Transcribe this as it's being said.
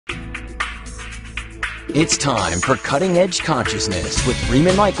It's time for Cutting Edge Consciousness with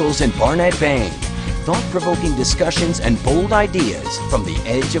Freeman Michaels and Barnet Bain. Thought-provoking discussions and bold ideas from the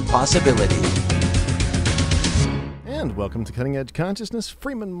edge of possibility. And welcome to Cutting Edge Consciousness.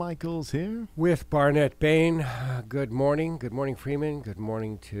 Freeman Michaels here. With Barnet Bain. Good morning. Good morning, Freeman. Good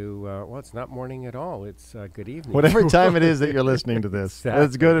morning to, well, it's not morning at all. It's good evening. Whatever time it is that you're listening to this, exactly,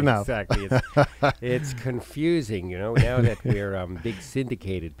 that's good enough. Exactly. It's confusing, you know, now that we're big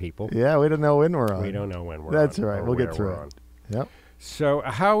syndicated people. Yeah, we don't know when we're on. We don't know when we're That's on. That's right. We'll get through it. Yep. So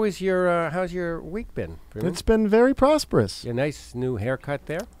how's your week been, Freeman? It's been very prosperous. A nice new haircut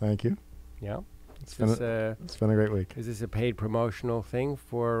there. Thank you. Yeah. It's been a great week. Is this a paid promotional thing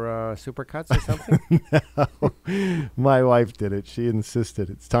for Supercuts or something? No. My wife did it. She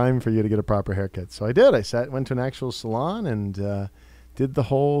insisted. It's time for you to get a proper haircut. So I did. went to an actual salon and did the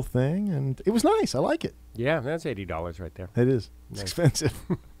whole thing. And it was nice. I like it. Yeah, that's $80 right there. It is. It's expensive.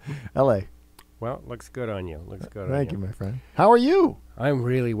 L.A. Well, looks good on you. Looks good on you. Thank you, my friend. How are you? I'm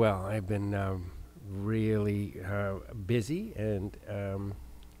really well. I've been really busy and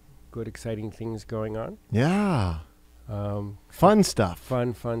good, exciting things going on. Yeah. Fun stuff.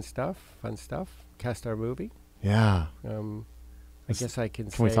 Fun stuff. Cast our movie. Yeah. I guess I can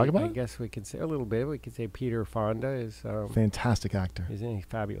say. Can we talk about it? I guess we can say a little bit. We can say Peter Fonda is fantastic actor. Isn't he?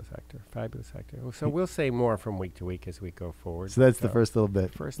 Fabulous actor. So we'll say more from week to week as we go forward. So that's the first little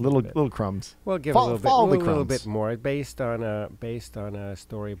bit. Little crumbs. We'll give a little bit more based on a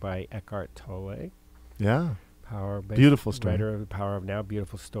story by Eckhart Tolle. Yeah. Beautiful story. Writer of The Power of Now.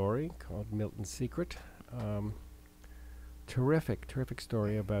 Beautiful story called Milton's Secret. Terrific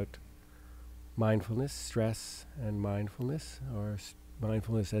story about mindfulness, stress, and mindfulness, or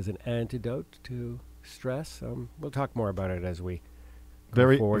mindfulness as an antidote to stress. We'll talk more about it as we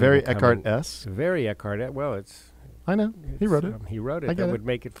go forward. Very Eckhart-esque. Very Eckhart. Well, it's. I know. He wrote it. He wrote it. That would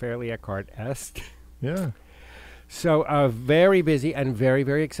make it fairly Eckhart-esque. Yeah. So very busy and very,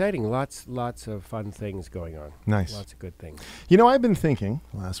 very exciting. Lots of fun things going on. Nice. Lots of good things. You know, I've been thinking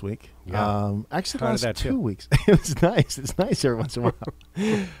last week. Yeah. Actually, the last 2 weeks. It was nice. It's nice every once in a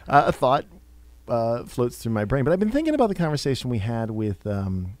while. A thought floats through my brain. But I've been thinking about the conversation we had with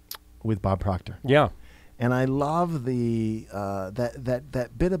Bob Proctor. Yeah. And I love the that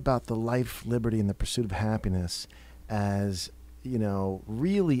bit about the life, liberty, and the pursuit of happiness as, you know,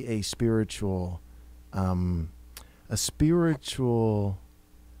 really a spiritual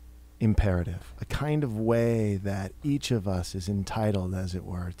imperative, a kind of way that each of us is entitled, as it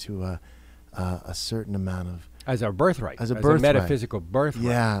were, to a certain amount of as our birthright, as a metaphysical birthright.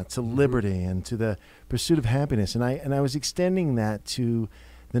 Yeah, to liberty and to the pursuit of happiness. And I was extending that to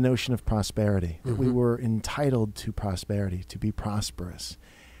the notion of prosperity, that we were entitled to prosperity, to be prosperous.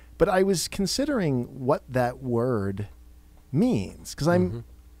 But I was considering what that word means, because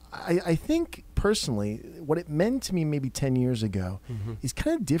I think personally what it meant to me maybe 10 years ago is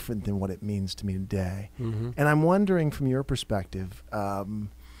kind of different than what it means to me today. And I'm wondering from your perspective,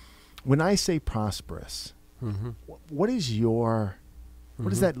 when I say prosperous, what is what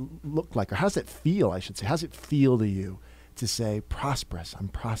does that look like? Or how does that feel, I should say? How does it feel to you to say prosperous? I'm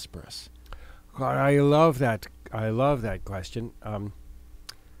prosperous. God, I love that question.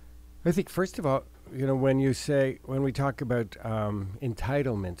 I think, first of all, you know, when we talk about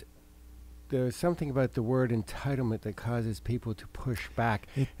entitlement, there's something about the word entitlement that causes people to push back.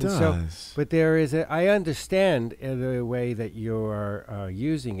 It does. But there is I understand the way that you are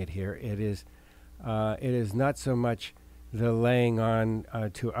using it here. It is not so much the laying on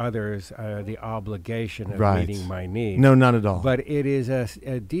to others the obligation of meeting my needs. No, not at all. But it is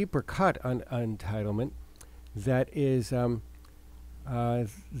a deeper cut on entitlement that is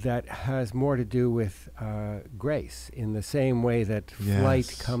that has more to do with grace, in the same way that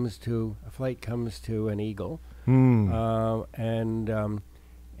flight comes to an eagle, and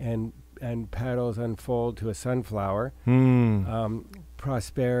petals unfold to a sunflower.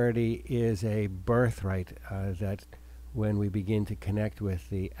 Prosperity is a birthright that, when we begin to connect with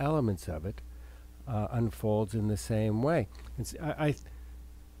the elements of it, unfolds in the same way. I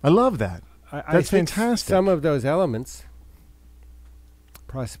love that. That's fantastic. Some of those elements.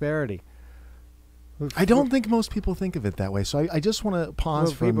 Prosperity. I don't think most people think of it that way, so I just want to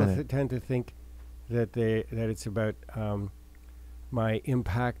pause for a minute. People tend to think that it's about my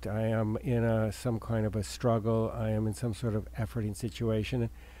impact. I am in some kind of a struggle. I am in some sort of efforting situation,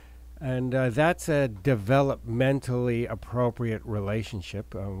 and that's a developmentally appropriate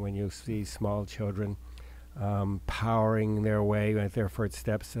relationship. When you see small children powering their way with their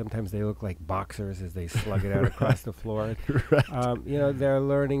footsteps. Sometimes they look like boxers as they slug it out across the floor. Right. They're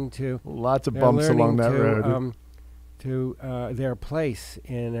learning to lots of bumps along that road to their place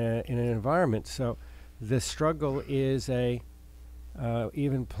in an environment. So the struggle is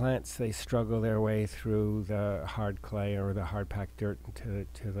even plants, they struggle their way through the hard clay or the hard packed dirt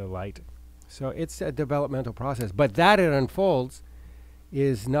to the light. So it's a developmental process. But that it unfolds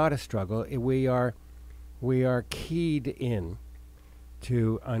is not a struggle. We are keyed in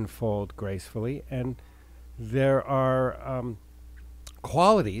to unfold gracefully, and there are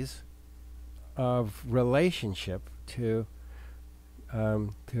qualities of relationship to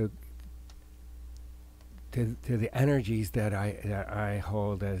the energies that I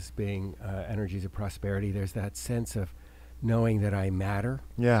hold as being energies of prosperity. There's that sense of knowing that I matter.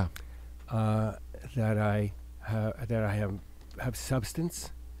 Yeah. That I have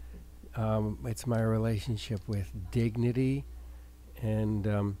substance. It's my relationship with dignity,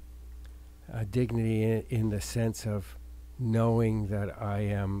 and dignity in the sense of knowing that I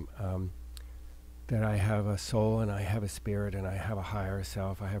am, that I have a soul and I have a spirit and I have a higher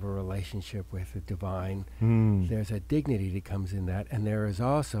self. I have a relationship with the divine. There's a dignity that comes in that, and there is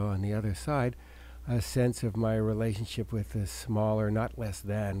also on the other side a sense of my relationship with the smaller, not less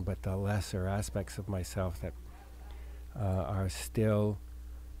than, but the lesser aspects of myself that are still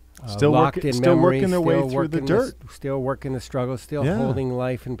locked in still memory, working their way through the dirt, still working the struggle, still holding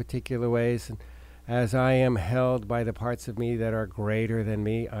life in particular ways. And as I am held by the parts of me that are greater than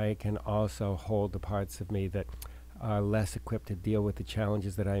me, I can also hold the parts of me that are less equipped to deal with the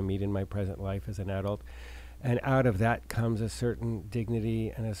challenges that I meet in my present life as an adult. And out of that comes a certain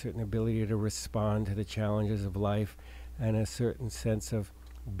dignity and a certain ability to respond to the challenges of life, and a certain sense of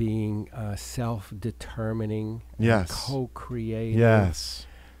being self-determining, and co-creating. Yes.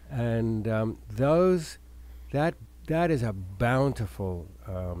 And that is a bountiful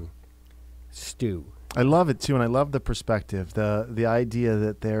stew. I love it too, and I love the perspective, the idea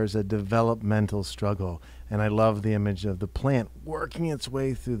that there's a developmental struggle, and I love the image of the plant working its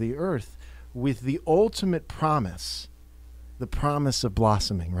way through the earth with the ultimate promise, the promise of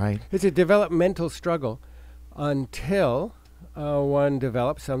blossoming, right? It's a developmental struggle until one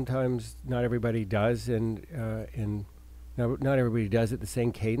develops. Sometimes not everybody does, and not everybody does at the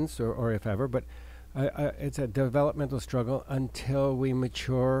same cadence, or if ever, but it's a developmental struggle until we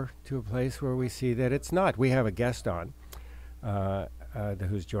mature to a place where we see that it's not. We have a guest on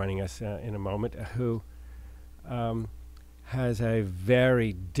who's joining us in a moment, who has a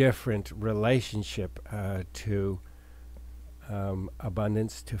very different relationship to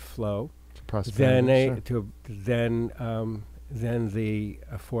abundance, to flow, To prosperity, than the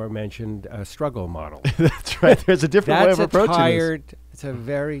aforementioned struggle model. That's right. There's a different way of approaching this. It's a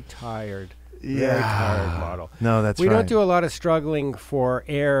very tired, very tired model. No, that's we right. don't do a lot of struggling for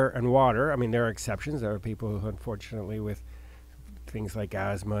air and water. I mean, there are exceptions. There are people who, unfortunately, with things like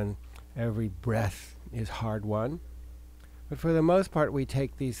asthma, and every breath is hard won. But for the most part, we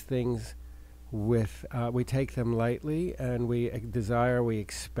take these things we take them lightly, and we desire, we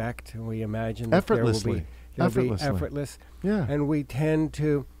expect, and we imagine that there will be effortless. Yeah. And we tend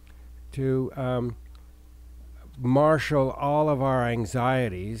to marshal all of our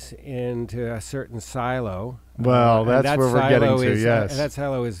anxieties into a certain silo. Well, that's where we're getting to, yes. That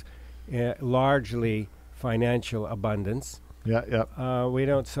silo is largely financial abundance. Yeah. We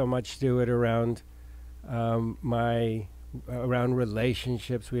don't so much do it around around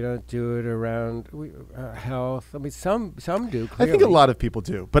relationships. We don't do it around health. I mean, some do. Clearly. I think a lot of people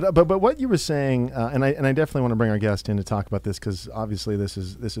do. But what you were saying, and I definitely want to bring our guest in to talk about this, because obviously this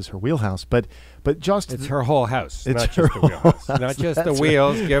is her wheelhouse. But just it's her whole house. It's not just the wheelhouse. Not just the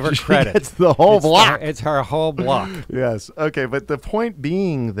wheels. Give her credit. It's the whole block. It's her whole block. Yes. Okay. But the point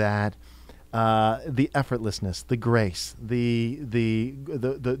being that the effortlessness, the grace, the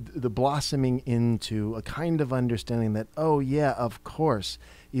blossoming into a kind of understanding that, oh yeah, of course,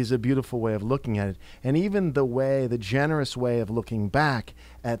 is a beautiful way of looking at it, and even the generous way of looking back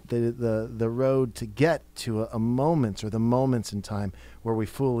at the road to get to a moment, or the moments in time where we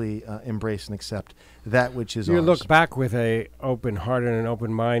fully embrace and accept that which is ours. You look back with a open heart and an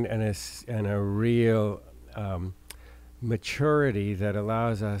open mind, and a real maturity that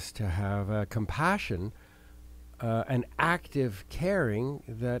allows us to have compassion, an active caring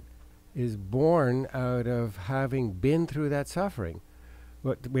that is born out of having been through that suffering.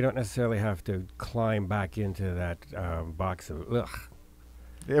 But we don't necessarily have to climb back into that box of ugh.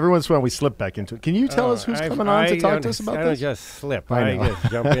 Every once in a while we slip back into it. Can you tell us who's coming on to talk to us about this? I don't just slip. I just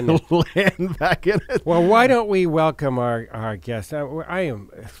jump in there. Land back in it. Well, why don't we welcome our guest? I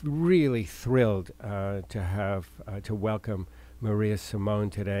am really thrilled to welcome Maria Simone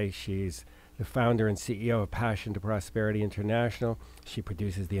today. She's the founder and CEO of Passion to Prosperity International. She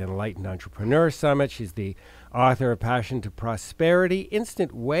produces the Enlightened Entrepreneur Summit. She's the author of Passion to Prosperity,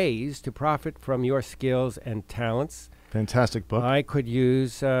 Instant Ways to Profit from Your Skills and Talents. Fantastic book. I could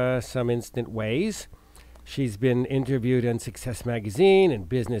use some instant ways. She's been interviewed on Success Magazine and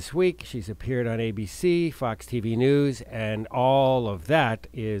Business Week. She's appeared on ABC, Fox TV News, and all of that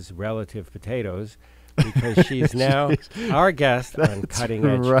is relative potatoes because she's now our guest on Cutting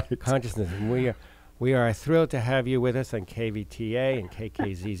Edge Consciousness. And we are thrilled to have you with us on KVTA and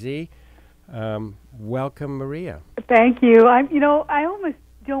KKZZ. Welcome, Maria. Thank you. I almost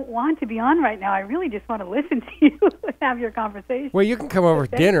don't want to be on right now. I really just want to listen to you and have your conversation. Well, you can come over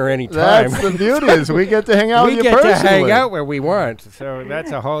for dinner anytime. That's the beauty is we get to hang out with you personally. We get to hang out where we want, so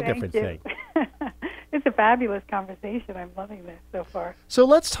that's a whole different thing. It's a fabulous conversation. I'm loving this so far. So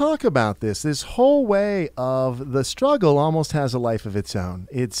let's talk about this. This whole way of the struggle almost has a life of its own.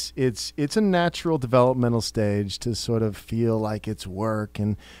 It's a natural developmental stage to sort of feel like it's work.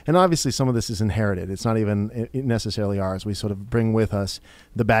 And obviously some of this is inherited. It's not even necessarily ours. We sort of bring with us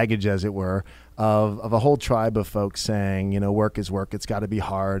the baggage, as it were, of a whole tribe of folks saying, work is work. It's got to be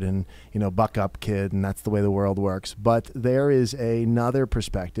hard and, buck up, kid. And that's the way the world works. But there is another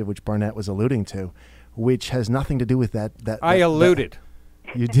perspective, which Barnet was alluding to, which has nothing to do with that. I alluded.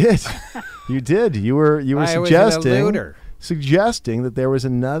 You did. You did. You were suggesting that there was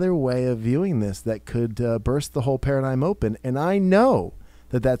another way of viewing this that could burst the whole paradigm open. And I know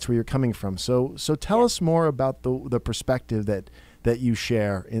that that's where you're coming from. So tell us more about the perspective that you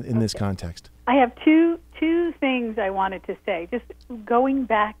share in this context. I have two things I wanted to say. Just going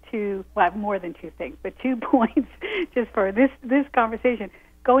back to, well, I have more than two things, but 2 points just for this conversation.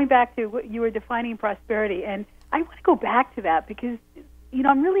 Going back to what you were defining prosperity, and I want to go back to that because,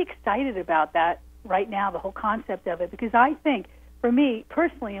 I'm really excited about that right now, the whole concept of it, because I think, for me,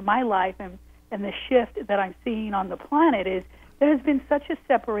 personally, in my life and the shift that I'm seeing on the planet is there has been such a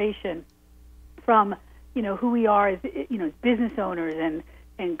separation from, who we are as, as business owners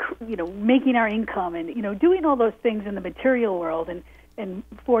and making our income and, doing all those things in the material world and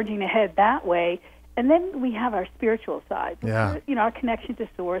forging ahead that way. And then we have our spiritual side, our connection to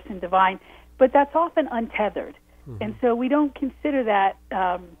source and divine, but that's often untethered. Mm-hmm. And so we don't consider that,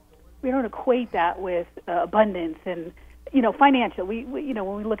 we don't equate that with abundance and, financial. We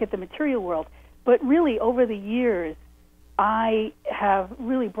when we look at the material world. But really, over the years, I have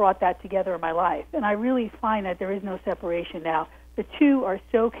really brought that together in my life. And I really find that there is no separation now. The two are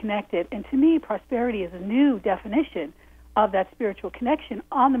so connected. And to me, prosperity is a new definition of that spiritual connection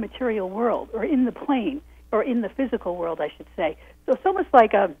on the material world, or in the plane, or in the physical world, I should say. So it's almost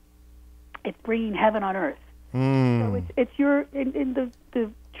like it's bringing heaven on earth. So it's your in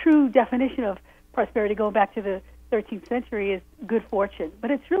the true definition of prosperity, going back to the 13th century, is good fortune.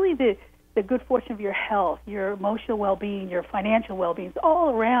 But it's really the good fortune of your health, your emotional well-being, your financial well-being. It's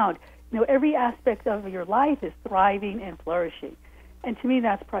all around. Every aspect of your life is thriving and flourishing. And to me,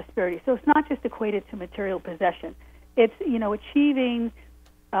 that's prosperity. So it's not just equated to material possession. It's, achieving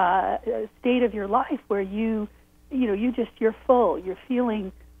a state of your life where you're full. You're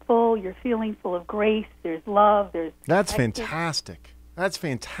feeling full. You're feeling full of grace. There's love. That's fantastic. That's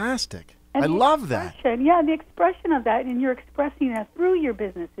fantastic. I love that. Yeah, the expression of that, and you're expressing that through your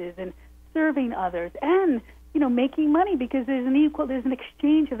businesses and serving others and, making money, because there's an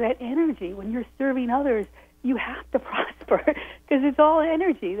exchange of that energy. When you're serving others, you have to prosper because it's all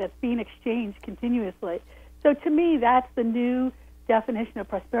energy that's being exchanged continuously. So to me, that's the new definition of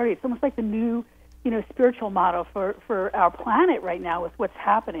prosperity. It's almost like the new, spiritual model for our planet right now with what's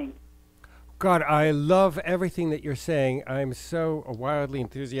happening. God, I love everything that you're saying. I'm so wildly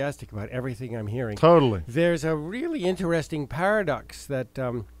enthusiastic about everything I'm hearing. Totally. There's a really interesting paradox that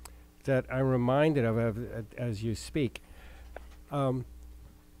I'm reminded of as you speak.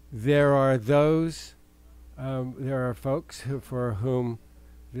 There are folks for whom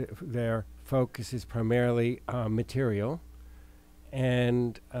their focus is primarily material,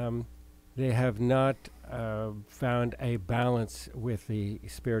 and they have not found a balance with the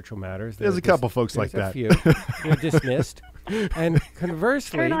spiritual matters. There's a couple folks like that. Few. They're dismissed. And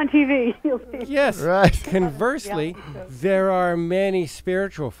conversely... Turn on TV, you'll see. Yes. Right. Conversely, there are many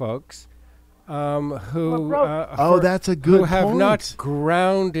spiritual folks who that's a good who have point. not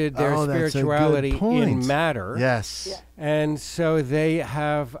grounded their spirituality in matter. Yes. Yeah. And so they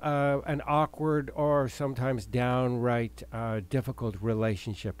have an awkward or sometimes downright difficult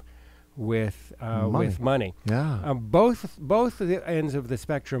relationship with money. Yeah. Both of the ends of the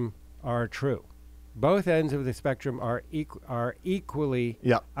spectrum are true. Both ends of the spectrum are equally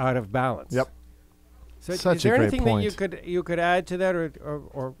out of balance. Yep. So Such is there a great anything point. that you could add to that,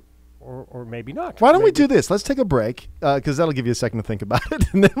 or or maybe not. Why don't we do this? Let's take a break, because that'll give you a second to think about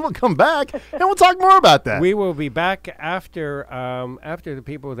it, and then we'll come back and we'll talk more about that. We will be back after the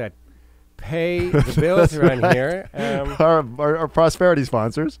people that pay the bills around here. Our prosperity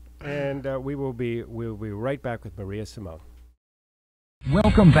sponsors. And we'll be right back with Maria Simone.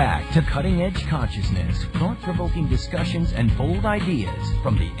 Welcome back to Cutting Edge Consciousness, thought-provoking discussions and bold ideas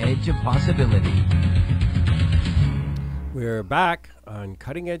from the edge of possibility. We're back on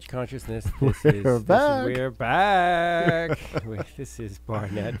Cutting Edge Consciousness. We're back. We're back. This is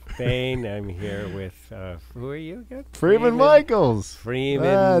Barnet, Bain. I'm here with, who are you again? Freeman Michaels.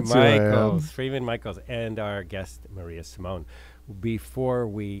 Freeman Michaels, and our guest, Maria Simone. Before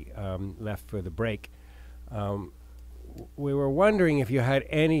we left for the break, we were wondering if you had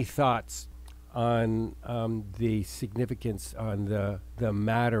any thoughts on the significance, on the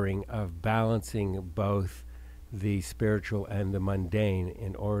mattering of balancing both the spiritual and the mundane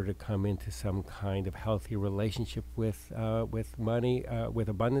in order to come into some kind of healthy relationship with money, with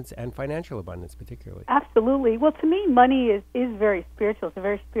abundance and financial abundance particularly. Absolutely. Well, to me, money is very spiritual. It's a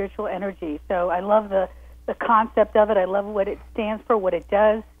very spiritual energy. So I love the concept of it. I love what it stands for, what it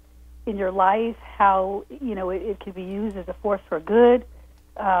does in your life, how, it can be used as a force for good,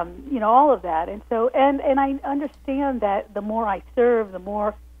 all of that. And so, and I understand that the more I serve, the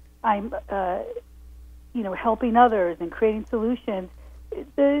more I'm, helping others and creating solutions,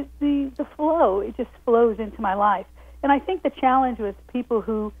 the flow, it just flows into my life. And I think the challenge with people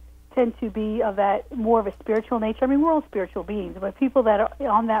who tend to be of that more of a spiritual nature, I mean, we're all spiritual beings, but people that are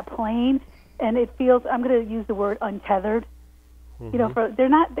on that plane, and it feels, I'm going to use the word untethered,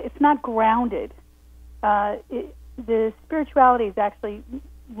 it's not grounded. The spirituality is actually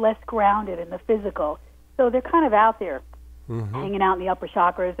less grounded in the physical. So they're kind of out there, hanging out in the upper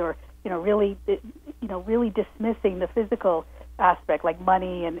chakras, or really dismissing the physical aspect, like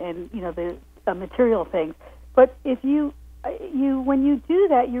money and the material things. But if you when you do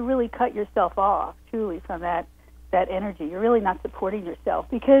that, you really cut yourself off truly from that energy. You're really not supporting yourself,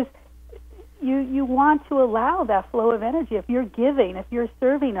 because you want to allow that flow of energy. If you're giving, if you're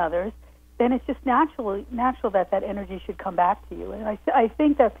serving others, then it's just natural that energy should come back to you. And I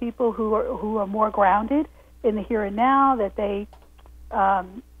think that people who are more grounded in the here and now, that they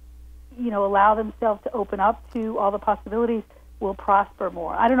allow themselves to open up to all the possibilities, will prosper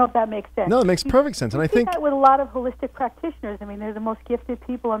more. I don't know if that makes sense. No, it makes perfect sense. And I think that with a lot of holistic practitioners, I mean, they're the most gifted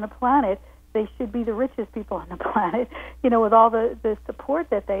people on the planet. They should be the richest people on the planet, with all the support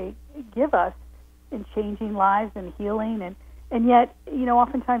that they give us in changing lives and healing. And yet,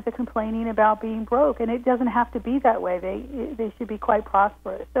 oftentimes they're complaining about being broke. And it doesn't have to be that way. They should be quite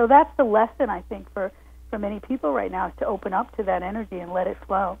prosperous. So that's the lesson, I think, for many people right now, is to open up to that energy and let it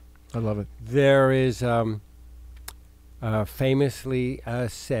flow. I love it. There is famously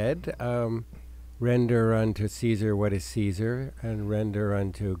said, render unto Caesar what is Caesar, and render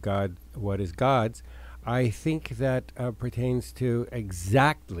unto God what is God's. I think that pertains to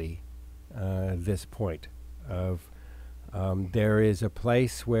exactly this point of there is a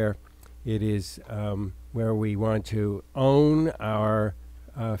place where it is where we want to own our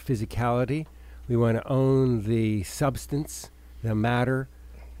physicality. We want to own the substance, the matter,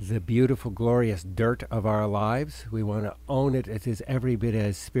 the beautiful, glorious dirt of our lives. We want to own it. It is every bit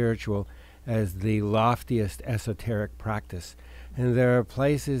as spiritual as the loftiest esoteric practice. And there are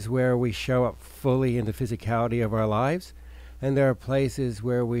places where we show up fully in the physicality of our lives, and there are places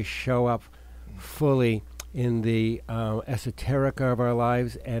where we show up fully in the esoterica of our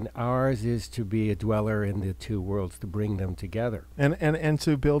lives, and ours is to be a dweller in the two worlds, to bring them together. And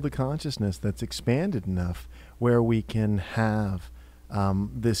to build a consciousness that's expanded enough where we can have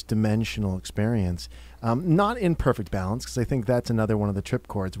this dimensional experience, not in perfect balance, because I think that's another one of the trip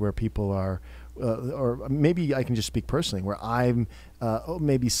chords where people are, or maybe I can just speak personally, where I'm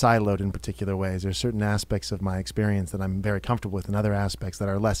maybe siloed in particular ways. There's certain aspects of my experience that I'm very comfortable with, and other aspects that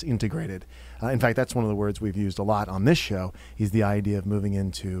are less integrated. In fact, that's one of the words we've used a lot on this show, is the idea of moving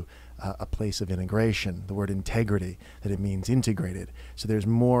into a place of integration, the word integrity, that it means integrated. So there's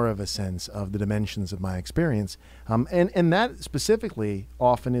more of a sense of the dimensions of my experience. And that specifically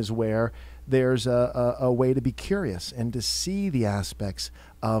often is where there's a way to be curious and to see the aspects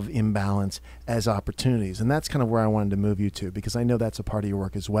of imbalance as opportunities. And that's kind of where I wanted to move you to, because I know that's a part of your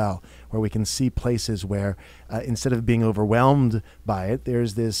work as well, where we can see places where instead of being overwhelmed by it,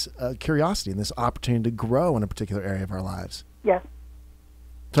 there's this curiosity and this opportunity to grow in a particular area of our lives. Yes.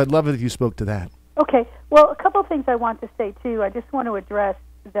 So I'd love it if you spoke to that. Okay. Well, a couple of things I want to say, too. I just want to address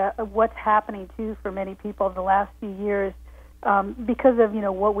what's happening, too, for many people in the last few years, because of,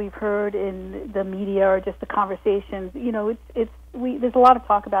 what we've heard in the media or just the conversations. It's there's a lot of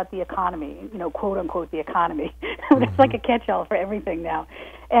talk about the economy, quote unquote the economy. That's like a catch-all for everything now,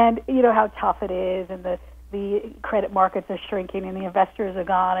 and how tough it is, and the credit markets are shrinking, and the investors are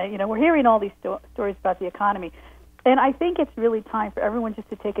gone. And, we're hearing all these stories about the economy, and I think it's really time for everyone just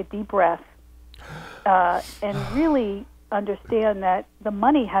to take a deep breath and really understand that the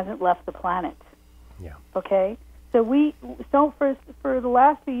money hasn't left the planet. Yeah. Okay. So for the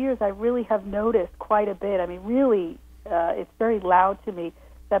last few years, I really have noticed quite a bit. I mean, really, it's very loud to me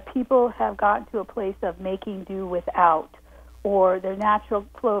that people have gotten to a place of making do without, or their natural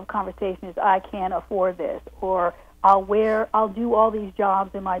flow of conversation is, I can't afford this, or I'll do all these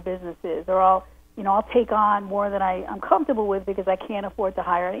jobs in my businesses, or I'll take on more than I'm comfortable with because I can't afford to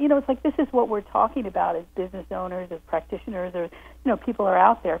hire. It's like this is what we're talking about as business owners, as practitioners, or people are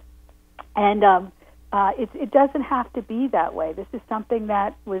out there, and it doesn't have to be that way. This is something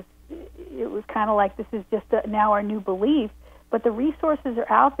that was kind of like this is just now our new belief. But the resources are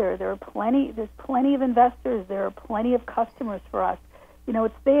out there. There's plenty of investors. There are plenty of customers for us.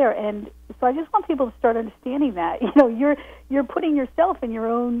 It's there, and so I just want people to start understanding that. You're putting yourself in your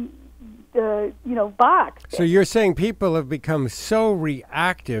own box. So you're saying people have become so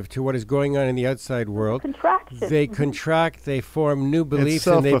reactive to what is going on in the outside world. Contraction. They contract, they form new beliefs,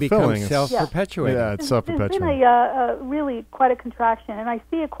 and they become self-perpetuating. Yeah, it's self-perpetuating. There's been really quite a contraction, and I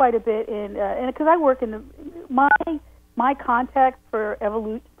see it quite a bit in, and because I work in my context for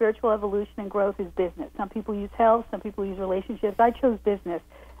spiritual evolution and growth is business. Some people use health, some people use relationships. I chose business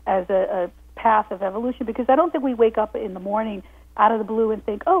as a path of evolution because I don't think we wake up in the morning out of the blue and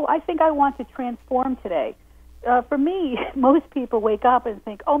think, I think I want to transform today. For me, most people wake up and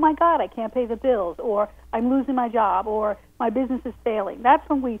think, oh my God, I can't pay the bills, or I'm losing my job, or my business is failing. That's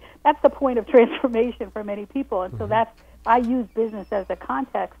the point of transformation for many people, and so I use business as a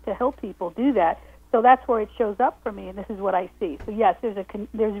context to help people do that. So that's where it shows up for me, and this is what I see. So yes,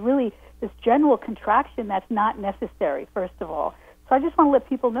 there's really this general contraction that's not necessary, first of all. So I just want to let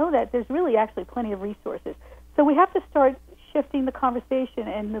people know that there's really actually plenty of resources. So we have to start shifting the conversation,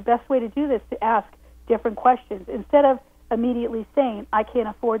 and the best way to do this is to ask different questions. Instead of immediately saying, I can't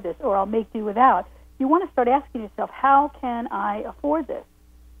afford this, or I'll make do without, you want to start asking yourself, how can I afford this?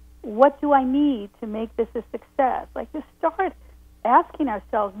 What do I need to make this a success? Like, just start asking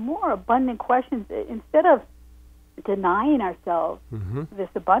ourselves more abundant questions instead of denying ourselves this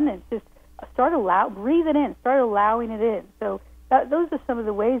abundance. Just breathe it in, start allowing it in. So those are some of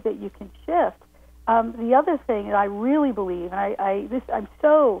the ways that you can shift. The other thing that I really believe, and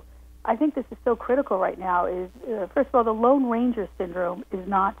I think this is so critical right now, is first of all, the Lone Ranger syndrome is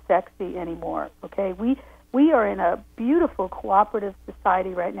not sexy anymore. Okay, we are in a beautiful cooperative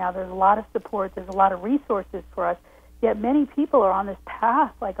society right now. There's a lot of support. There's a lot of resources for us. Yet many people are on this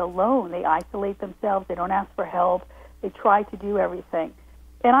path like alone. They isolate themselves. They don't ask for help. They try to do everything.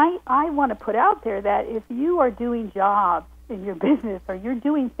 And I want to put out there that if you are doing jobs in your business, or you're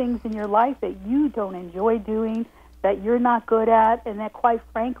doing things in your life that you don't enjoy doing, that you're not good at, and that quite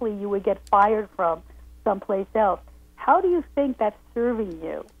frankly you would get fired from someplace else, how do you think that's serving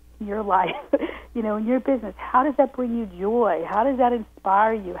you in your life, in your business? How does that bring you joy? How does that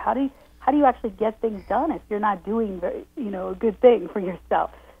inspire you? How do you actually get things done if you're not doing a good thing for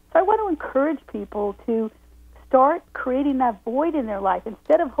yourself? So I want to encourage people to start creating that void in their life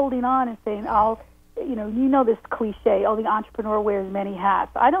instead of holding on and saying, this cliche, the entrepreneur wears many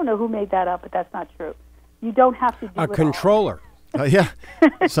hats. I don't know who made that up, but that's not true. You don't have to do a controller. Yeah,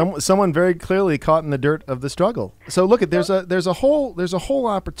 someone very clearly caught in the dirt of the struggle. So look, there's a whole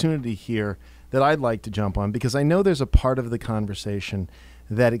opportunity here that I'd like to jump on, because I know there's a part of the conversation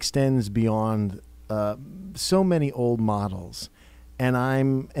that extends beyond so many old models.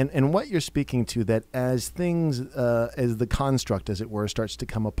 And what you're speaking to, that as things, as the construct, as it were, starts to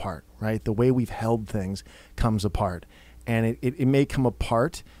come apart, right? The way we've held things comes apart. And it may come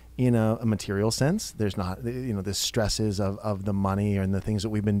apart in a material sense. There's not, the stresses of the money and the things that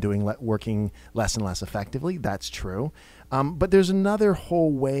we've been doing, working less and less effectively. That's true. But there's another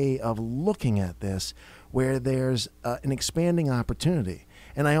whole way of looking at this where there's an expanding opportunity.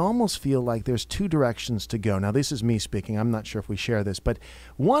 And I almost feel like there's two directions to go. Now, this is me speaking. I'm not sure if we share this, but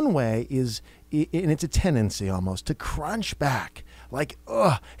one way is, and it's a tendency almost, to crunch back. Like,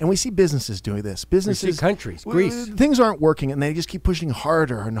 and we see businesses doing this. Businesses, we see countries, Greece. Things aren't working, and they just keep pushing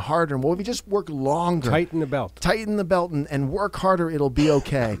harder and harder. And well, if you just work longer. Tighten the belt and work harder, it'll be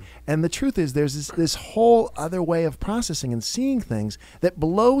okay. And the truth is there's this whole other way of processing and seeing things that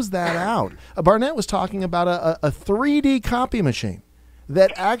blows that out. Barnet was talking about a 3D copy machine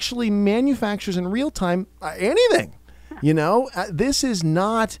that actually manufactures in real time anything. You know, this is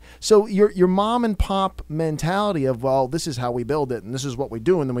not, so your mom and pop mentality of, well, this is how we build it and this is what we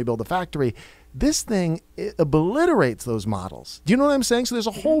do and then we build a factory. This thing obliterates those models. Do you know what I'm saying? So there's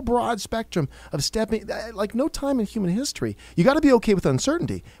a whole broad spectrum of stepping, like no time in human history. You got to be okay with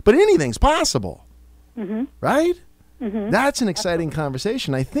uncertainty, but anything's possible, right? That's an exciting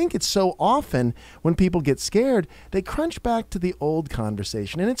conversation. I think it's so often when people get scared, they crunch back to the old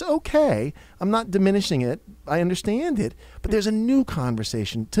conversation. And it's okay. I'm not diminishing it. I understand it. But there's a new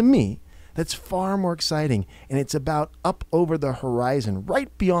conversation, to me, that's far more exciting. And it's about up over the horizon,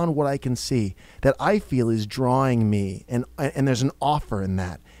 right beyond what I can see, that I feel is drawing me. And there's an offer in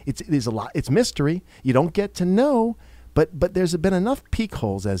that. There's a lot. It's mystery. You don't get to know. But there's been enough peak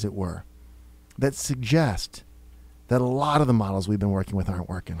holes, as it were, that suggest that a lot of the models we've been working with aren't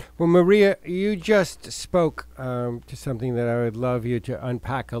working. Well, Maria, you just spoke to something that I would love you to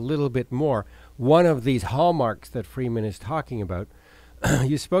unpack a little bit more. One of these hallmarks that Freeman is talking about,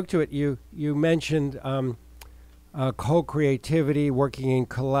 you spoke to it. You mentioned co-creativity, working in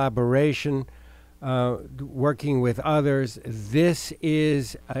collaboration, working with others. This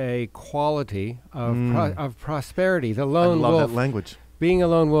is a quality of prosperity. The lone wolf. I love that language. Being a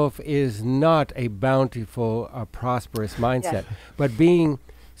lone wolf is not a bountiful, prosperous mindset, but being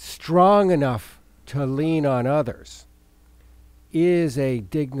strong enough to lean on others is a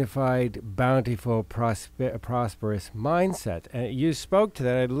dignified, bountiful, prosperous mindset. And you spoke to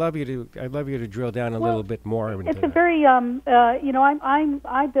that. I'd love you to drill down a little bit more into that. It's a very,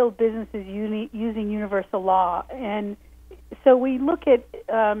 I build businesses using universal law, and so we look at,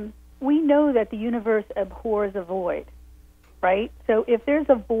 we know that the universe abhors a void. Right? So if there's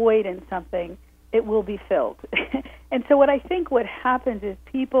a void in something, it will be filled. And so what happens is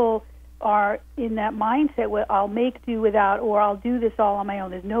people are in that mindset where I'll make do without, or I'll do this all on my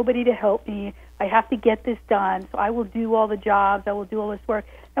own. There's nobody to help me. I have to get this done, so I will do all the jobs. I will do all this work.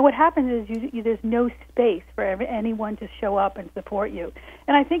 And what happens is there's no space for anyone to show up and support you.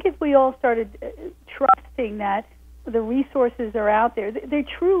 And I think if we all started trusting that the resources are out there, they're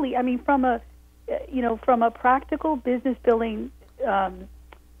truly, I mean, from a practical business building,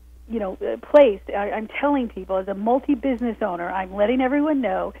 place, I'm telling people as a multi-business owner, I'm letting everyone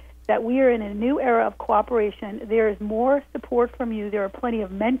know that we are in a new era of cooperation. There is more support from you. There are plenty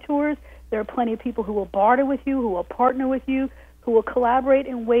of mentors. There are plenty of people who will barter with you, who will partner with you, who will collaborate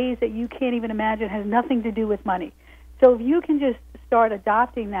in ways that you can't even imagine, has nothing to do with money. So if you can just start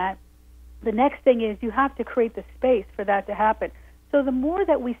adopting that, the next thing is you have to create the space for that to happen. So the more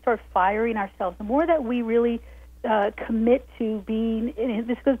that we start firing ourselves, the more that we really commit to being, and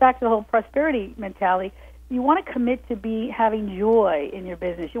this goes back to the whole prosperity mentality, you want to commit to having joy in your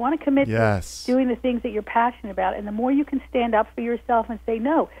business. You want to commit to doing the things that you're passionate about. And the more you can stand up for yourself and say,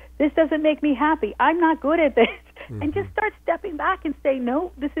 no, this doesn't make me happy. I'm not good at this. And just start stepping back and say,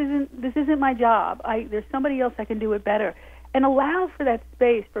 no, this isn't my job. There's somebody else that can do it better. And allow for that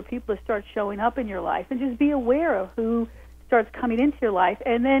space for people to start showing up in your life, and just be aware of who starts coming into your life.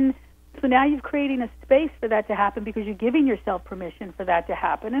 And then, so now you're creating a space for that to happen because you're giving yourself permission for that to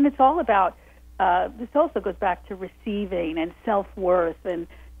happen. And it's all about, this also goes back to receiving and self-worth, and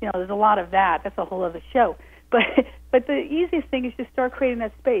there's a lot of that. That's a whole other show. But the easiest thing is just start creating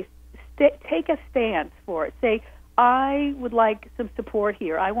that space. Take a stance for it. Say, I would like some support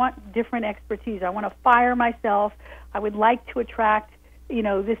here. I want different expertise. I want to fire myself. I would like to attract,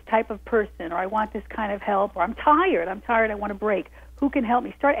 this type of person, or I want this kind of help, or I'm tired, I want a break. Who can help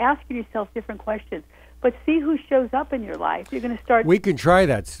me? Start asking yourself different questions, but see who shows up in your life. You're going to start. We can try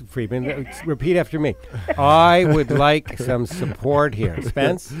that, Freeman. Repeat after me. I would like some support here.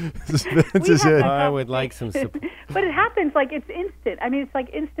 Spence? I would like some support. But it happens like it's instant. I mean, it's like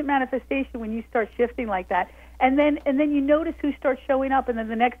instant manifestation when you start shifting like that. And then you notice who starts showing up, and then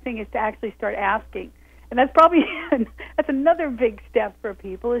the next thing is to actually start asking. And that's probably that's another big step for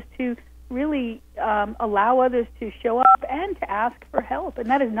people, is to really allow others to show up and to ask for help. And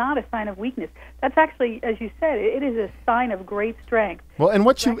that is not a sign of weakness. That's actually, as you said, it is a sign of great strength. Well, and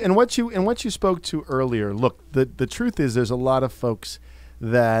what you spoke to earlier. Look, the truth is, there's a lot of folks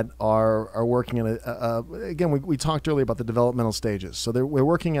that are working at again, we talked earlier about the developmental stages. So we're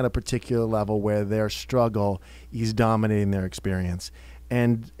working at a particular level where their struggle is dominating their experience.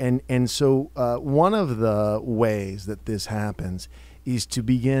 And so one of the ways that this happens is to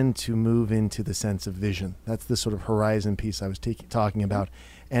begin to move into the sense of vision. That's the sort of horizon piece I was talking about.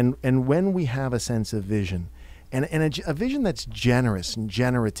 And when we have a sense of vision and a vision that's generous and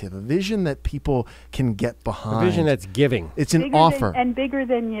generative, a vision that people can get behind. A vision that's giving. It's an offer. And bigger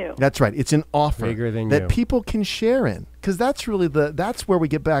than you. That's right. It's an offer Bigger than that you. people can share in. Because that's really that's where we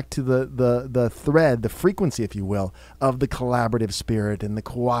get back to the thread, the frequency, if you will, of the collaborative spirit and the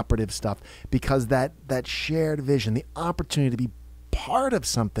cooperative stuff. Because that shared vision, the opportunity to be part of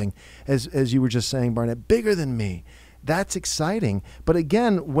something, as you were just saying, Barnet, bigger than me. That's exciting. But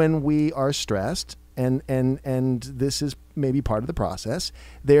again, when we are stressed, and this is maybe part of the process,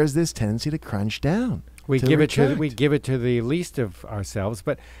 there's this tendency to crunch down. We give it to the least of ourselves.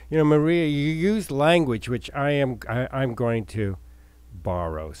 But Maria, you used language which I'm going to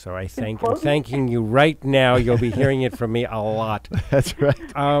borrow. So I thanking you right now. You'll be hearing it from me a lot. That's right.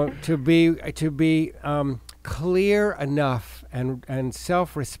 To be clear enough and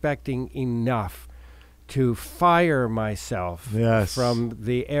self-respecting enough to fire myself from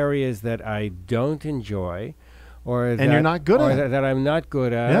the areas that I don't enjoy, or that you're not good at, or that I'm not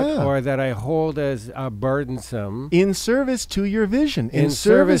good at, or that I hold as burdensome. In service to your vision, in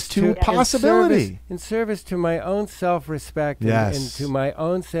service to possibility, in service to my own self-respect, and to my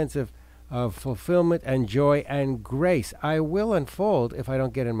own sense of fulfillment and joy and grace. I will unfold if I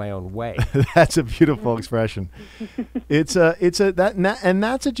don't get in my own way. That's a beautiful expression. That's a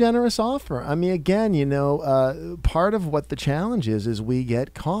generous offer. I mean, again, part of what the challenge is we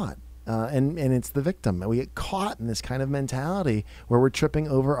get caught. And it's the victim. We get caught in this kind of mentality where we're tripping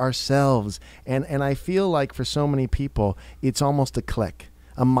over ourselves. And I feel like for so many people, it's almost a click,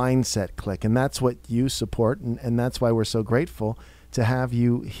 a mindset click. And that's what you support. And that's why we're so grateful to have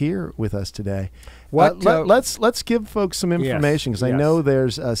you here with us today. Let's give folks some information, because I know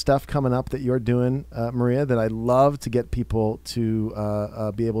there's stuff coming up that you're doing, Maria, that I'd love to get people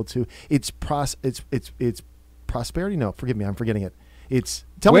to be able to. It's prosperity. No, forgive me, I'm forgetting it.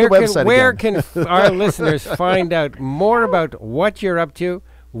 Tell me the website Where again. can our listeners find out more about what you're up to,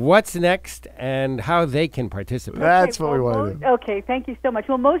 what's next, and how they can participate? That's what we want to do. Okay, thank you so much.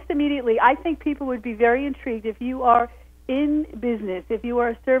 Well, most immediately, I think people would be very intrigued if you are in business, if you are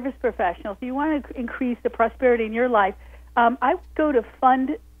a service professional, if you want to increase the prosperity in your life. I would go to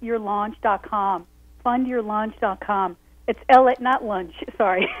fundyourlaunch.com, fundyourlaunch.com. It's not lunch,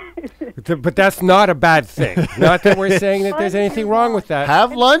 sorry. But that's not a bad thing. Not that we're saying that there's anything wrong with that.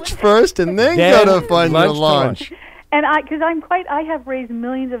 Have lunch first and then go to Fund Your Launch. And I have raised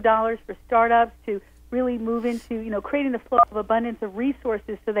millions of dollars for startups to really move into, creating the flow of abundance of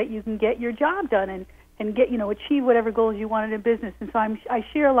resources so that you can get your job done and get, achieve whatever goals you wanted in business. And so I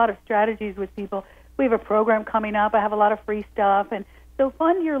share a lot of strategies with people. We have a program coming up. I have a lot of free stuff. And so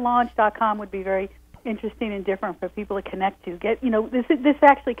fundyourlaunch.com would be very interesting and different for people to connect to. This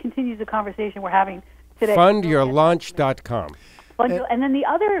actually continues the conversation we're having today. Fundyourlaunch.com. And then the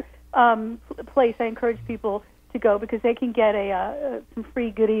other place I encourage people to go, because they can get some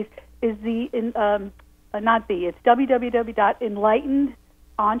free goodies, is it's www.enlightened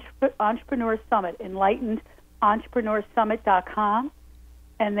Entrepreneur Summit, enlightenedentrepreneursummit.com,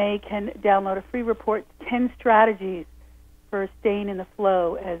 and they can download a free report, 10 strategies for staying in the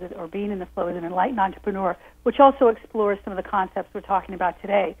flow or being in the flow as an enlightened entrepreneur, which also explores some of the concepts we're talking about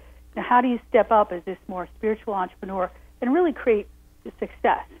today. Now, how do you step up as this more spiritual entrepreneur and really create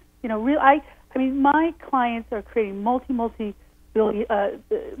success? My clients are creating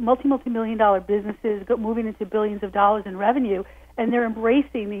multi-million-dollar businesses, moving into billions of dollars in revenue, and they're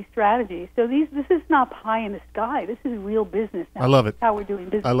embracing these strategies. So this is not pie in the sky. This is real business now. I love it. That's how we're doing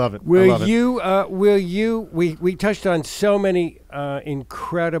business. I love it. We touched on so many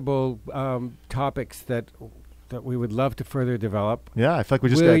incredible topics that we would love to further develop. Yeah, I feel like we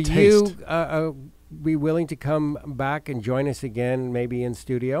just got a taste. Will you be willing to come back and join us again, maybe in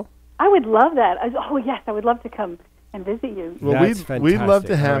studio? I would love that. Yes, I would love to come and visit you. Well, we'd love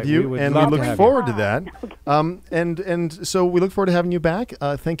to have you, and we look forward to that. And so we look forward to having you back.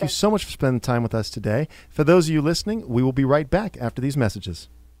 Thank you so much for spending time with us today. For those of you listening, we will be right back after these messages.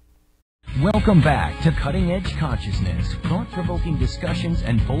 Welcome back to Cutting Edge Consciousness, thought-provoking discussions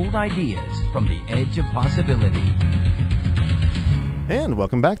and bold ideas from the edge of possibility. And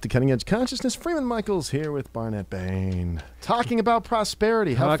welcome back to Cutting Edge Consciousness. Freeman Michaels here with Barnet Bain. Talking about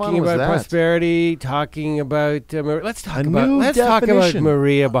prosperity. How fun was that? Talking about prosperity, talking about... let's talk about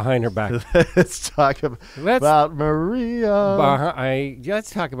Maria behind her back. Let's talk about Maria. Let's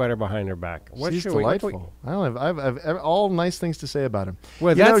talk about her behind her back. She's delightful. I have all nice things to say about her.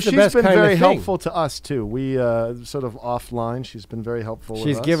 Well, that's the best kind of thing. She's been very helpful to us, too. We sort of offline. She's been very helpful with us.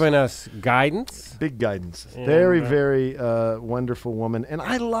 She's given us guidance. Big guidance. Very, very wonderful woman. And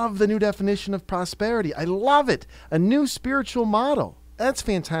I love the new definition of prosperity. I love it. A new spiritual model. That's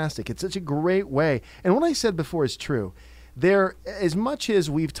fantastic. It's such a great way. And what I said before is true. There, as much as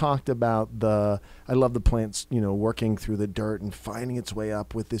we've talked about I love the plants, working through the dirt and finding its way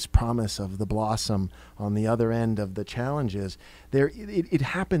up with this promise of the blossom on the other end of the challenges. It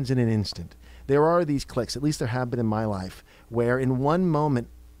happens in an instant. There are these clicks, at least there have been in my life, where in one moment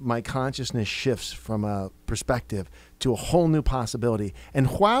my consciousness shifts from a perspective to a whole new possibility. And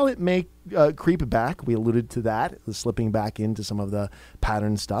while it may creep back, we alluded to that, slipping back into some of the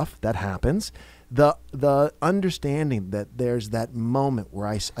pattern stuff that happens. The understanding that there's that moment where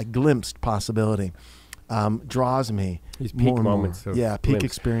I glimpsed possibility draws me. These peak moments. Peak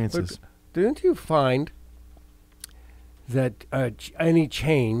experiences. But don't you find that any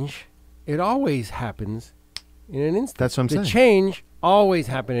change, it always happens in an instant? That's what I'm saying. The change always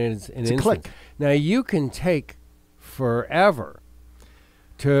happens in an instant. Click. Now, you can take forever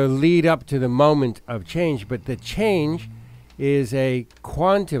to lead up to the moment of change, but the change is a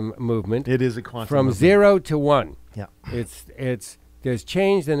quantum movement. It is a quantum from movement. 0 to 1. Yeah. It's there's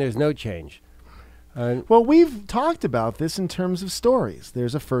change, then there's no change. Well, we've talked about this in terms of stories.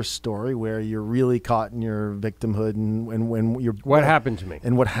 There's a first story where you're really caught in your victimhood and when you're... What happened to me?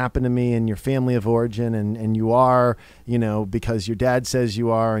 And what happened to me and your family of origin and you are, because your dad says you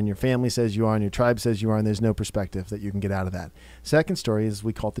are and your family says you are and your tribe says you are, and there's no perspective that you can get out of that. Second story is,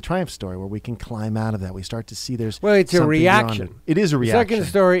 we call it the triumph story, where we can climb out of that. We start to see there's... Well, it's a something reaction. beyond it. It is a reaction. The second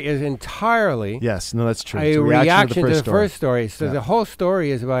story is entirely... Yes, no, that's true. A it's a reaction to the story. first story. So the whole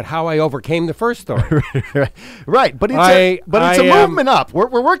story is about how I overcame the first story. Right, but it's a movement up.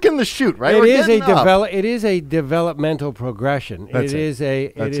 We're working the chute, right? It is a developmental progression. That's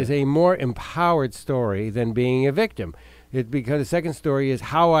it is a more empowered story than being a victim. Because the second story is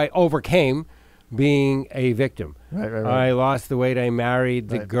how I overcame being a victim. Right. I lost the weight. I married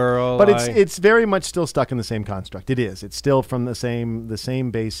the girl. But it's very much still stuck in the same construct. It is. It's still from the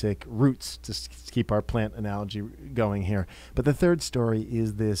same basic roots, to keep our plant analogy going here. But the third story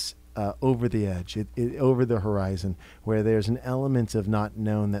is this over the edge, over the horizon, where there's an element of not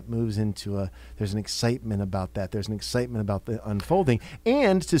known that moves into there's an excitement about that. There's an excitement about the unfolding.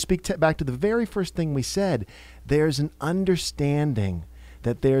 And to speak back to the very first thing we said, there's an understanding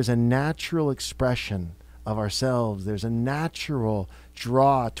that there's a natural expression of ourselves. There's a natural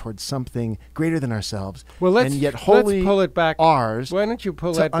draw towards something greater than ourselves. Well, let's pull it back. Ours. Why don't you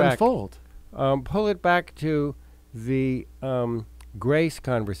pull that back? Unfold. Pull it back to the grace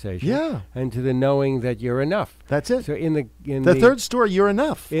conversation. Yeah. And to the knowing that you're enough. That's it. So in the third story, you're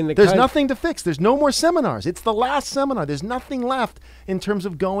enough. There's nothing to fix. There's no more seminars. It's the last seminar. There's nothing left in terms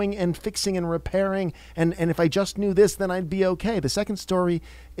of going and fixing and repairing. And if I just knew this, then I'd be okay. The second story,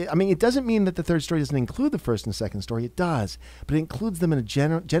 it doesn't mean that the third story doesn't include the first and second story. It does. But it includes them in a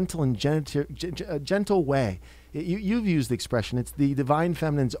gentle and gentle way. You've used the expression, it's the divine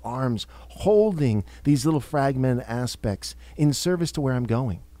feminine's arms holding these little fragmented aspects in service to where I'm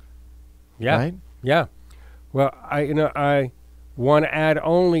going. Yeah. Right? Yeah. Well, I want to add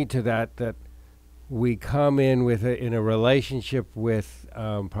only to that we come in in a relationship with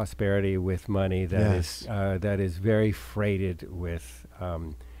prosperity, with money that is very freighted with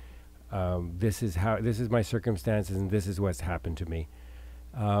this is my circumstances and this is what's happened to me.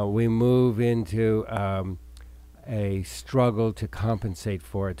 We move into a struggle to compensate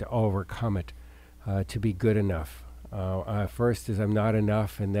for it, to overcome it, to be good enough. First is I'm not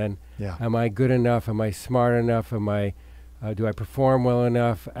enough, and then am I good enough? Am I smart enough? Do I perform well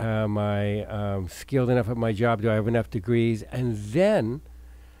enough? Am I skilled enough at my job? Do I have enough degrees? And then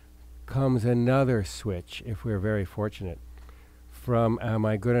comes another switch, if we're very fortunate, from am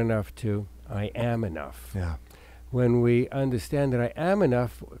I good enough to I am enough. Yeah. When we understand that I am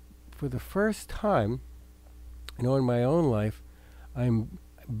enough, for the first time, in my own life, I'm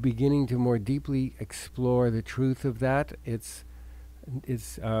beginning to more deeply explore the truth of that. It's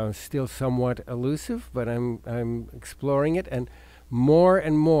still somewhat elusive, but I'm exploring it, and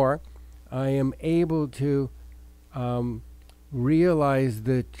more I am able to realize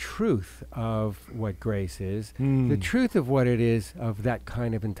the truth of what grace is, the truth of what it is, of that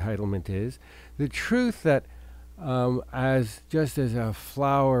kind of entitlement is, the truth that as a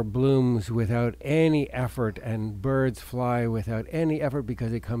flower blooms without any effort and birds fly without any effort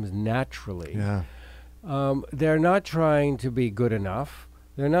because it comes naturally. Yeah. They're not trying to be good enough.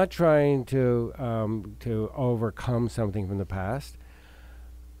 They're not trying to overcome something from the past.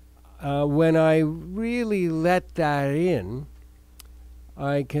 When I really let that in,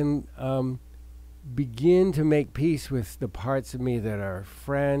 I can begin to make peace with the parts of me that are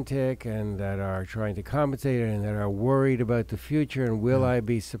frantic and that are trying to compensate and that are worried about the future and will I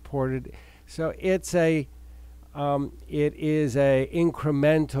be supported. So it's it is a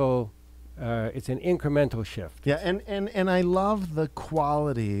incremental. It's an incremental shift. Yeah, and I love the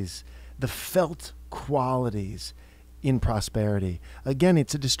qualities, the felt qualities in prosperity. Again,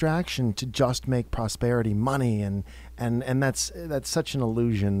 it's a distraction to just make prosperity money, and that's such an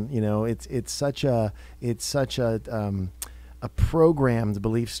illusion. You know, it's such a programmed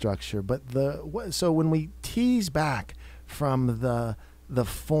belief structure. But so when we tease back from the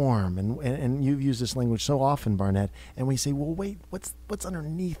form, and you've used this language so often, Barnet, and we say, well, wait, what's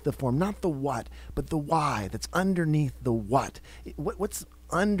underneath the form? Not the what, but the why that's underneath the what. What's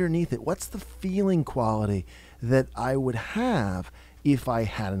underneath it? What's the feeling quality that I would have if I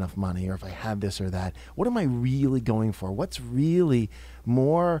had enough money, or if I had this or that? What am I really going for? What's really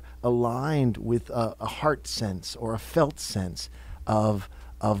more aligned with a heart sense or a felt sense of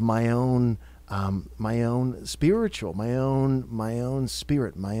my own spiritual, my own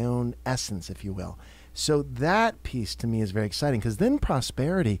spirit, my own essence, if you will. So that piece to me is very exciting, because then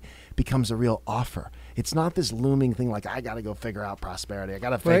prosperity becomes a real offer. It's not this looming thing like, I got to go figure out prosperity. I got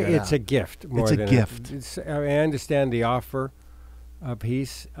to figure it out. It's a gift. More it's a than gift. I understand the offer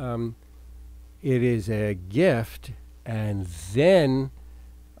piece. It is a gift, and then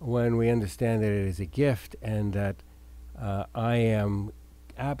when we understand that it is a gift and that I am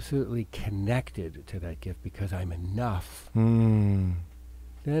absolutely connected to that gift because I'm enough,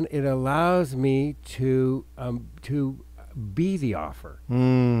 then it allows me to be the offer.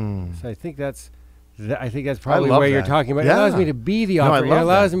 So I think that's probably where you're talking about. Yeah. It allows me to be the offer. No, it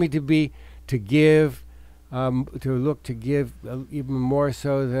allows me to give, to look to give even more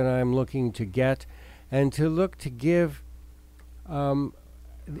so than I'm looking to get, and to look to give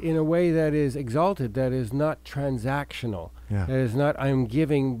in a way that is exalted, that is not transactional. Yeah. That is not I'm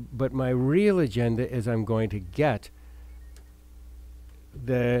giving, but my real agenda is I'm going to get.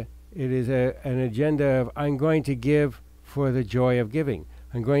 It is an agenda of I'm going to give for the joy of giving.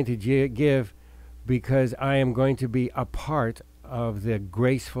 I'm going to give because I am going to be a part of the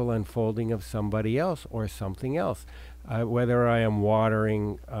graceful unfolding of somebody else or something else. Whether I am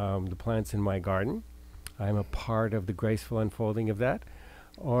watering the plants in my garden, I'm a part of the graceful unfolding of that,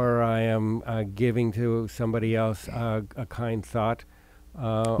 or I am giving to somebody else a kind thought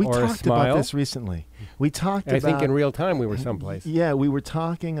We or a talked smile. about this recently. We talked I about... think in real time we were someplace. Yeah, we were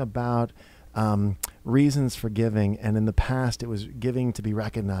talking about reasons for giving, and in the past it was giving to be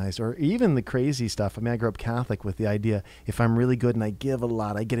recognized, or even the crazy stuff. I mean, I grew up Catholic with the idea, if I'm really good and I give a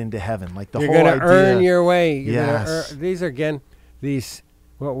lot, I get into heaven. Like the You're whole going to idea... earn your way. Yes. These are, again, these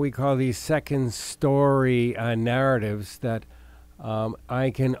what we call these second story narratives that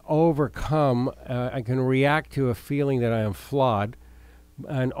I can overcome. I can react to a feeling that I am flawed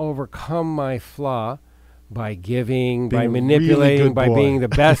and overcome my flaw by giving, by manipulating, really by being the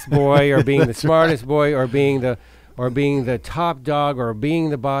best boy, or being the smartest boy, or being the top dog, or being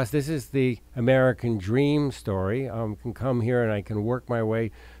the boss. This is the American dream story. I can come here and I can work my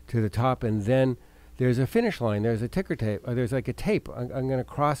way to the top, and then there's a finish line. There's a ticker tape. There's like a tape. I'm going to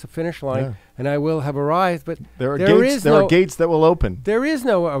cross a finish line, and I will have arrived. But there are gates that will open. There is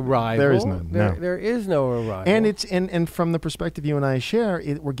no arrival. There is none. There is no arrival. And it's and from the perspective you and I share,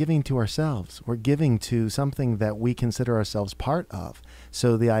 we're giving to ourselves. We're giving to something that we consider ourselves part of.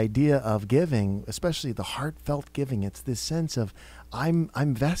 So the idea of giving, especially the heartfelt giving, it's this sense of I'm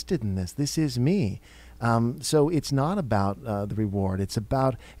vested in this. This is me. So it's not about the reward. It's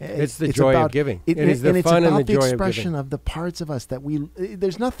about it's the joy of giving. It is the fun and the joy of giving. It's about the expression of the parts of us that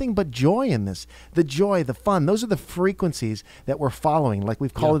there's nothing but joy in this. The joy, the fun. Those are the frequencies that we're following. Like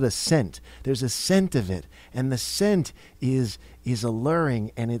we've called it a scent. There's a scent of it, and the scent is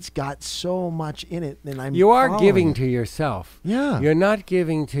alluring, and it's got so much in it. And you are giving to yourself. Yeah. You're not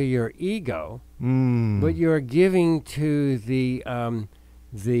giving to your ego, but you're giving to the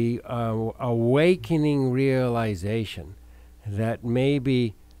awakening realization that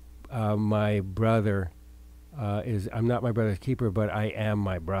maybe my brother I'm not my brother's keeper, but I am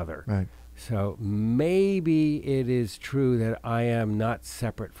my brother. Right. So maybe it is true that I am not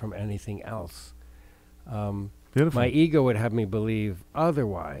separate from anything else. Beautiful. My ego would have me believe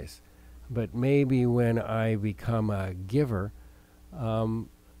otherwise, but maybe when I become a giver,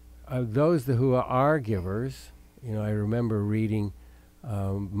 those who are givers, I remember reading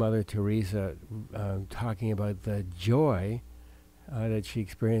Mother Teresa talking about the joy that she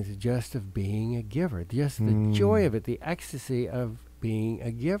experienced just of being a giver, just the joy of it, the ecstasy of being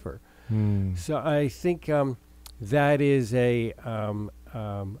a giver. So I think that is a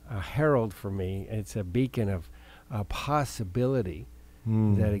herald for me. It's a beacon of a possibility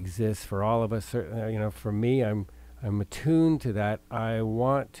that exists for all of us. For me, I'm attuned to that. I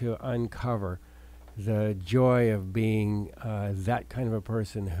want to uncover the joy of being that kind of a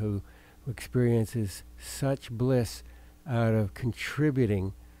person who experiences such bliss out of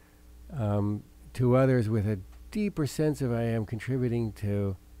contributing to others with a deeper sense of I am contributing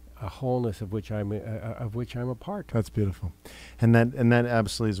to a wholeness of which I'm a part. That's beautiful, and that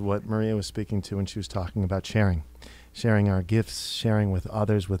absolutely is what Maria was speaking to when she was talking about sharing our gifts, sharing with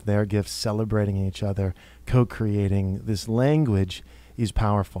others with their gifts, celebrating each other, co-creating. This language is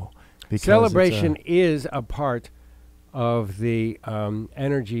powerful. Because celebration is a part of the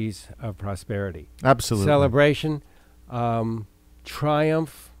energies of prosperity. Absolutely. Celebration,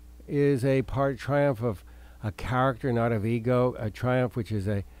 triumph is a triumph of a character, not of ego. A triumph which is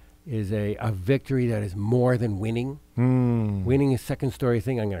a victory that is more than winning. Winning is second story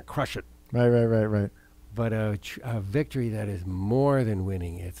thing. I'm going to crush it. Right. But a victory that is more than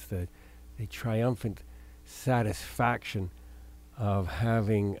winning. It's the triumphant satisfaction of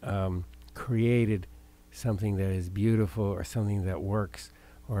having created something that is beautiful, or something that works,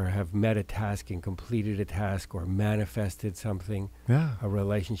 or have met a task and completed a task, or manifested something, a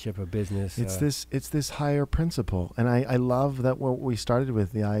relationship, a business. It's this higher principle. And I love that what we started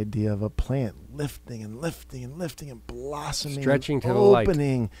with, the idea of a plant lifting and lifting and lifting and blossoming. Stretching to the light.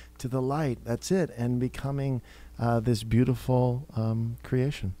 Opening to the light. That's it. And becoming this beautiful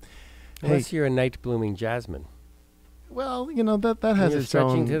creation. Unless you're a night-blooming jasmine. Well, that has its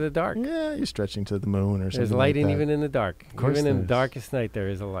own... You're stretching to the dark. Yeah, you're stretching to the moon or something. There's light like that. even in the dark. Of course even in the is. darkest night, there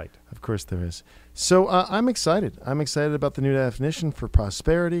is a light. Of course there is. So I'm excited. I'm excited about the new definition for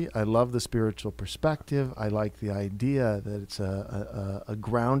prosperity. I love the spiritual perspective. I like the idea that it's a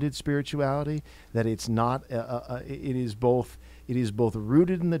grounded spirituality, that it's not... it is both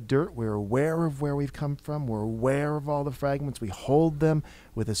rooted in the dirt. We're aware of where we've come from. We're aware of all the fragments. We hold them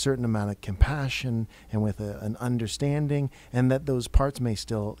with a certain amount of compassion and with an understanding, and that those parts may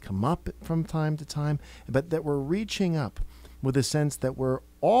still come up from time to time, but that we're reaching up with a sense that we're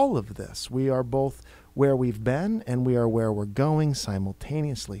all of this. We are both where we've been and we are where we're going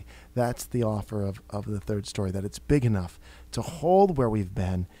simultaneously. That's the offer of the third story, that it's big enough to hold where we've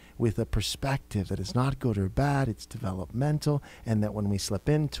been with a perspective that is not good or bad, it's developmental, and that when we slip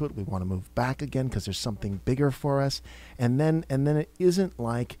into it, we want to move back again because there's something bigger for us. And then it isn't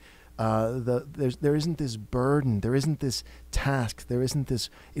like there isn't this burden, there isn't this task, the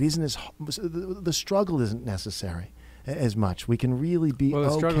struggle isn't necessary as much. We can really be Well, the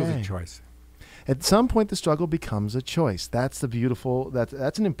okay. struggle's a choice. At some point, the struggle becomes a choice. That's the beautiful.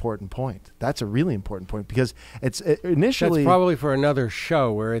 That's an important point. That's a really important point, because it's initially. That's probably for another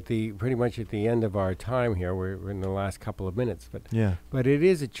show. We're pretty much at the end of our time here. We're in the last couple of minutes, but But it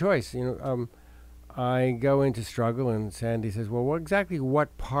is a choice. I go into struggle, and Sandy says, "Well,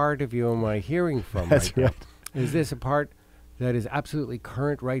 what part of you am I hearing from That's right right. now? Is this a part that is absolutely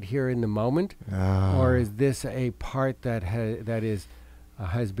current right here in the moment, or is this a part that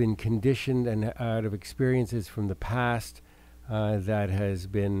has been conditioned and out of experiences from the past that has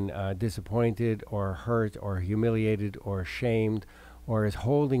been disappointed or hurt or humiliated or shamed, or is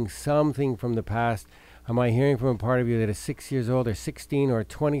holding something from the past? Am I hearing from a part of you that is 6 years old or 16 or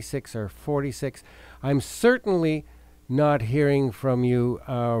 26 or 46? I'm certainly not hearing from you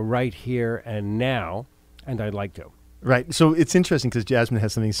right here and now, and I'd like to." Right. So it's interesting because Jasmine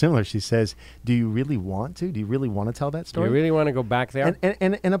has something similar. She says, "Do you really want to? Do you really want to tell that story? Do you really want to go back there?"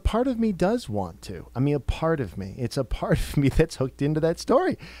 And a part of me does want to. I mean, a part of me. It's a part of me that's hooked into that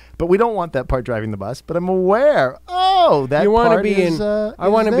story. But we don't want that part driving the bus. But I'm aware. Oh, that you part be is I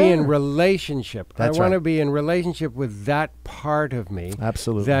want to there. be in relationship. That's I want right. to be in relationship with that part of me.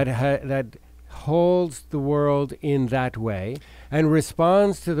 Absolutely. That holds the world in that way and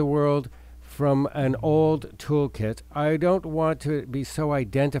responds to the world from an old toolkit. I don't want to be so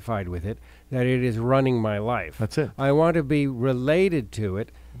identified with it that it is running my life. That's it. I want to be related to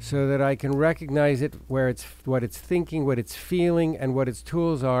it so that I can recognize it, what it's thinking, what it's feeling, and what its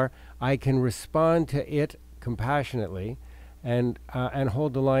tools are. I can respond to it compassionately and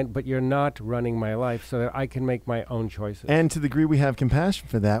hold the line, but you're not running my life, so that I can make my own choices. And to the degree we have compassion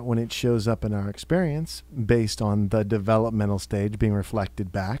for that, when it shows up in our experience based on the developmental stage being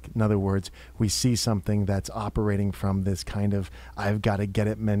reflected back, in other words, we see something that's operating from this kind of I've got to get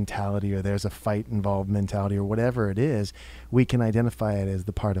it mentality, or there's a fight involved mentality, or whatever it is, we can identify it as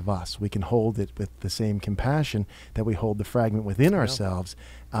the part of us. We can hold it with the same compassion that we hold the fragment within ourselves.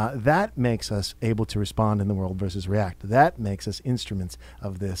 That makes us able to respond in the world versus react. That makes us instruments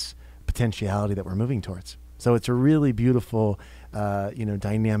of this potentiality that we're moving towards. So it's a really beautiful,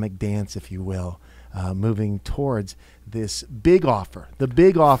 dynamic dance, if you will, moving towards this big offer, the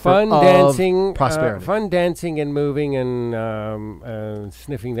big offer Fun of dancing, prosperity. fun dancing and moving and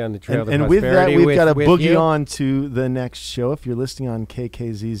sniffing down the trail to And with that, prosperity. we've got to boogie you. on to the next show. If you're listening on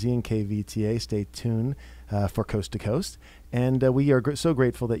KKZZ and KVTA, stay tuned for Coast to Coast. And we are so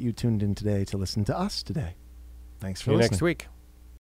grateful that you tuned in today to listen to us today. Thanks for See you listening. next week.